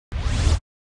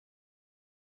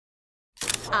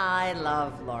I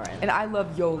love Lauren. And I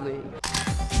love Yeohlee.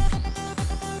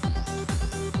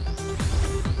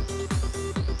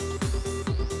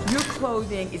 Your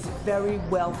clothing is very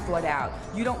well thought out.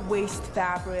 You don't waste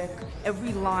fabric.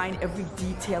 Every line, every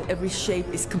detail, every shape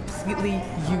is completely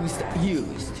used.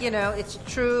 You know, it's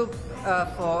true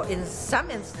in some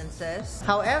instances.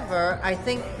 However, I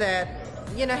think that,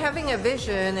 you know, having a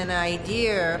vision, an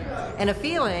idea, and a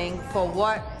feeling for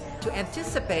what to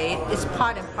anticipate is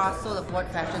part and parcel of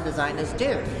what fashion designers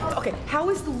do. Okay, how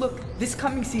is the look this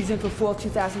coming season for fall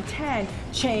 2010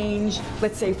 change,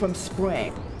 let's say, from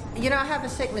spring? You know, I have a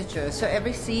signature, so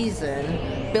every season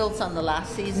builds on the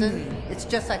last season. It's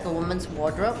just like a woman's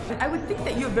wardrobe. I would think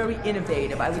that you're very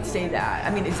innovative, I would say that. I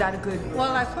mean, is that a good...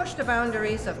 Well, I push the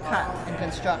boundaries of cut and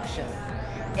construction.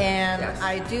 And yes.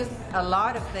 I do a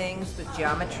lot of things with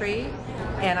geometry,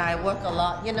 and I work a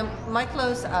lot. You know, my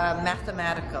clothes are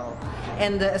mathematical,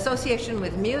 and the association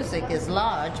with music is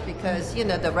large because, you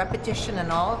know, the repetition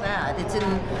and all that.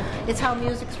 It's how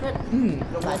music's written.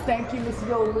 Well, thank you, Miss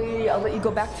Yeohlee. I'll let you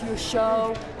go back to your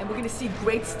show, and we're going to see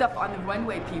great stuff on the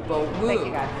runway, people. Woo. Thank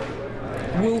you,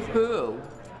 guys. Woo-hoo.